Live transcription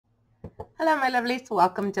Hello, my lovelies.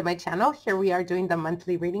 Welcome to my channel. Here we are doing the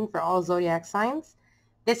monthly reading for all zodiac signs.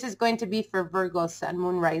 This is going to be for Virgo, Sun,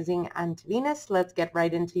 Moon, Rising, and Venus. Let's get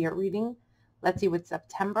right into your reading. Let's see what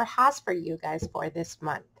September has for you guys for this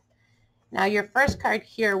month. Now, your first card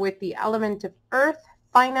here with the element of Earth,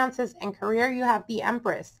 finances, and career, you have the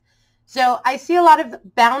Empress. So I see a lot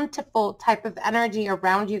of bountiful type of energy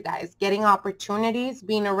around you guys, getting opportunities,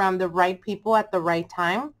 being around the right people at the right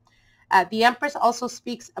time. The Empress also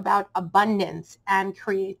speaks about abundance and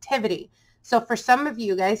creativity. So for some of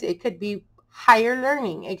you guys, it could be higher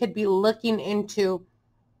learning. It could be looking into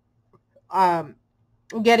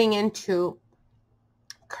getting into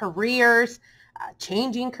careers,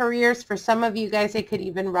 changing careers. For some of you guys, it could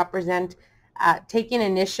even represent taking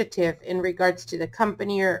initiative in regards to the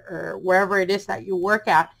company or wherever it is that you work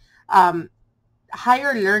at.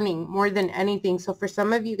 Higher learning more than anything. So for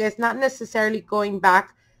some of you guys, not necessarily going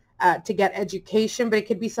back to get education, but it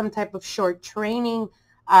could be some type of short training.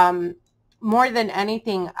 More than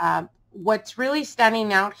anything, what's really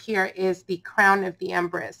standing out here is the crown of the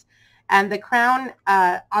Empress. And the crown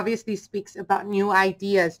obviously speaks about new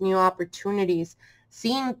ideas, new opportunities,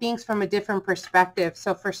 seeing things from a different perspective.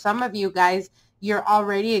 So for some of you guys, you're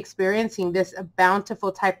already experiencing this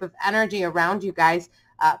bountiful type of energy around you guys.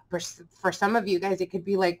 For some of you guys, it could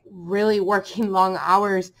be like really working long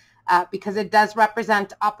hours, because it does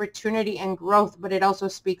represent opportunity and growth, but it also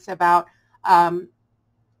speaks about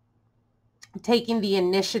taking the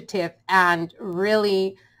initiative and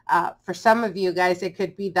really, for some of you guys, it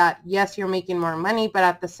could be that, yes, you're making more money, but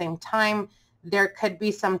at the same time, there could be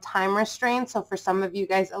some time restraints. So for some of you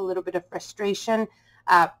guys, a little bit of frustration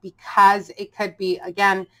because it could be,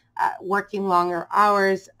 again, working longer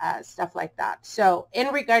hours, stuff like that. So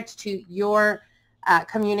in regards to your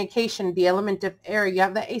communication, the element of air, you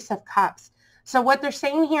have the Ace of Cups. So what they're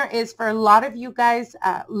saying here is for a lot of you guys,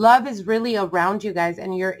 love is really around you guys,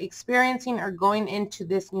 and you're experiencing or going into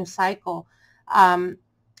this new cycle,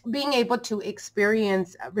 being able to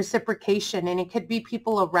experience reciprocation. And it could be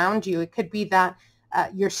people around you. It could be that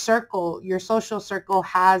your circle, your social circle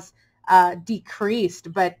has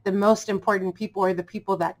decreased, but the most important people, or the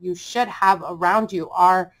people that you should have around you,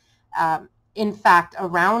 are in fact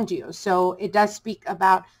around you. So it does speak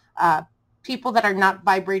about people that are not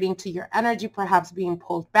vibrating to your energy, perhaps being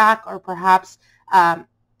pulled back, or perhaps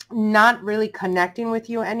not really connecting with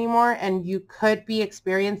you anymore. And you could be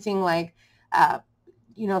experiencing like,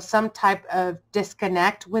 some type of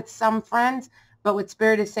disconnect with some friends. But what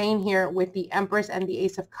Spirit is saying here with the Empress and the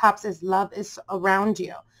Ace of Cups is love is around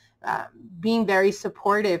you, being very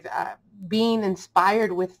supportive, being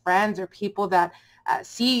inspired with friends or people that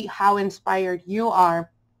see how inspired you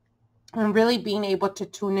are, and really being able to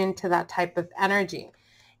tune into that type of energy.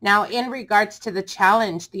 Now, in regards to the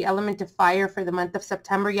challenge, the element of fire for the month of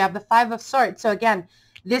September, you have the Five of Swords. So again,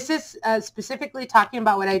 this is specifically talking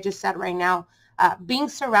about what I just said right now, being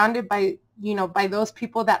surrounded by, by those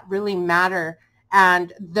people that really matter,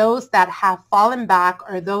 and those that have fallen back,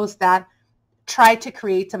 or those that try to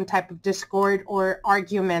create some type of discord or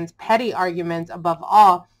arguments, petty arguments above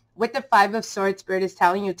all. With the Five of Swords, Spirit is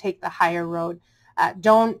telling you, take the higher road.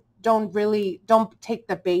 Don't take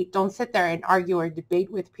the bait. Don't sit there and argue or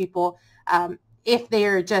debate with people if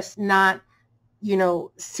they're just not,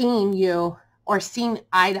 seeing you or seeing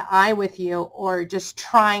eye to eye with you, or just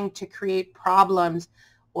trying to create problems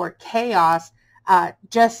or chaos.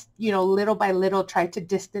 Just, little by little, try to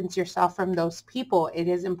distance yourself from those people. It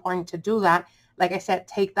is important to do that. Like I said,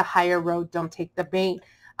 take the higher road. Don't take the bait.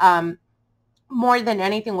 More than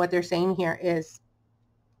anything, what they're saying here is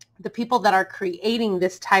the people that are creating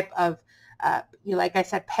this type of, like I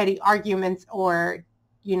said, petty arguments, or,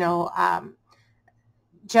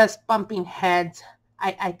 just bumping heads.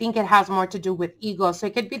 I think it has more to do with ego. So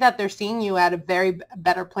it could be that they're seeing you at a very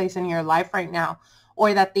better place in your life right now,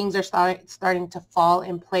 or that things are starting to fall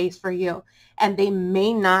in place for you. And they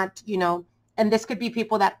may not, and this could be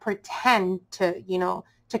people that pretend to,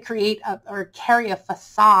 to create or carry a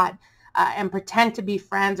facade, and pretend to be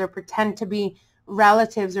friends, or pretend to be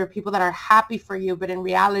relatives, or people that are happy for you, but in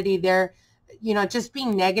reality they're, just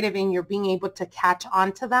being negative, and you're being able to catch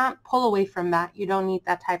on to that. Pull away from that. You don't need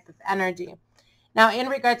that type of energy. Now, in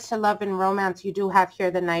regards to love and romance, you do have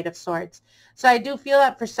here the Knight of Swords. So I do feel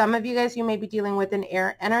that for some of you guys, you may be dealing with an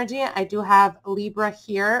air energy. I do have Libra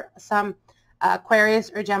here, some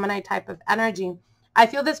Aquarius or Gemini type of energy. I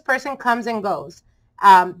feel this person comes and goes.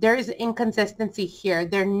 There is inconsistency here.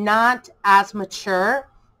 They're not as mature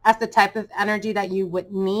as the type of energy that you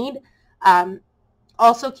would need.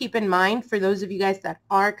 Also keep in mind, for those of you guys that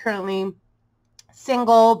are currently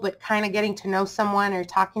single but kind of getting to know someone or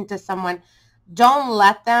talking to someone, don't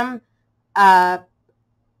let them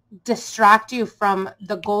distract you from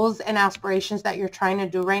the goals and aspirations that you're trying to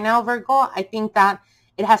do right now, Virgo. I think that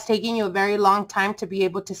it has taken you a very long time to be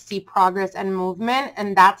able to see progress and movement,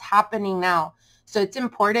 and that's happening now. So it's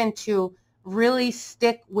important to really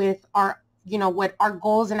stick with our, you know, what our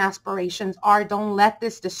goals and aspirations are. Don't let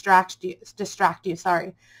this distract you,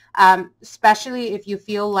 sorry. Especially if you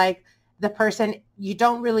feel like the person, you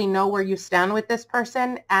don't really know where you stand with this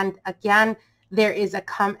person. And again, there is a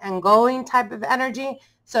come and going type of energy.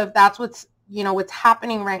 So if that's what's, you know, what's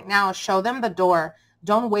happening right now, show them the door.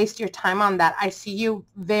 Don't waste your time on that. I see you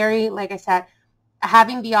very, like I said,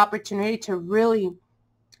 having the opportunity to really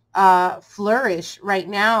flourish right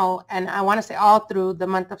now. And I want to say all through the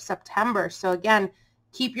month of September. So again,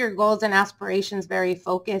 keep your goals and aspirations very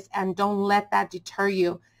focused and don't let that deter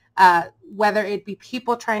you. Whether it be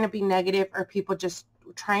people trying to be negative or people just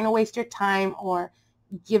trying to waste your time or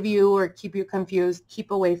give you or keep you confused,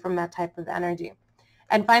 keep away from that type of energy.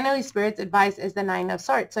 And finally, Spirit's advice is the 9 of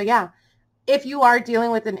Swords. So yeah, if you are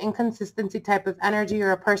dealing with an inconsistency type of energy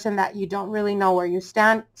or a person that you don't really know where you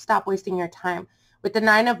stand, stop wasting your time. With the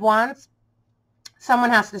 9 of Wands, someone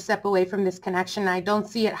has to step away from this connection. I don't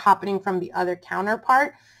see it happening from the other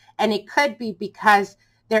counterpart. And it could be because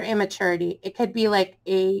their immaturity. It could be like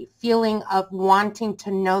a feeling of wanting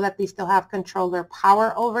to know that they still have control or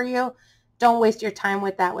power over you. Don't waste your time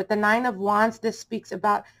with that. With the 9 of Wands, this speaks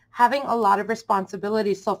about having a lot of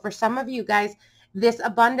responsibilities. So for some of you guys, this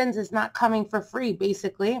abundance is not coming for free,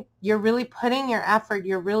 basically. You're really putting your effort.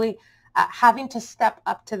 You're really having to step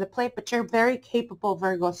up to the plate, but you're very capable,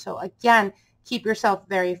 Virgo. So again, keep yourself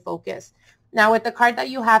very focused. Now with the card that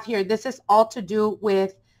you have here, this is all to do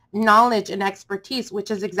with knowledge and expertise,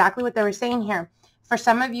 which is exactly what they were saying here. For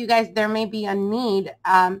some of you guys, there may be a need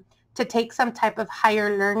to take some type of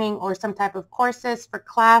higher learning or some type of courses for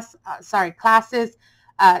classes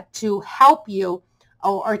to help you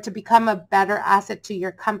or to become a better asset to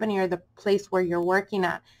your company or the place where you're working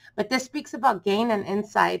at. But this speaks about gain and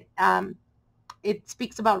insight. It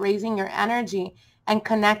speaks about raising your energy and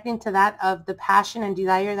connecting to that of the passion and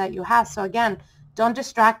desire that you have. So again, don't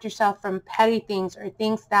distract yourself from petty things or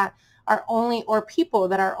things that are only, or people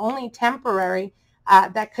that are only temporary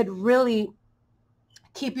that could really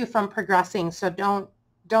keep you from progressing. So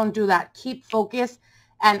don't do that. Keep focused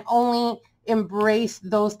and only embrace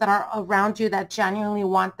those that are around you that genuinely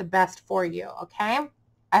want the best for you, okay?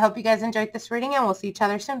 I hope you guys enjoyed this reading and we'll see each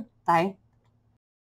other soon. Bye.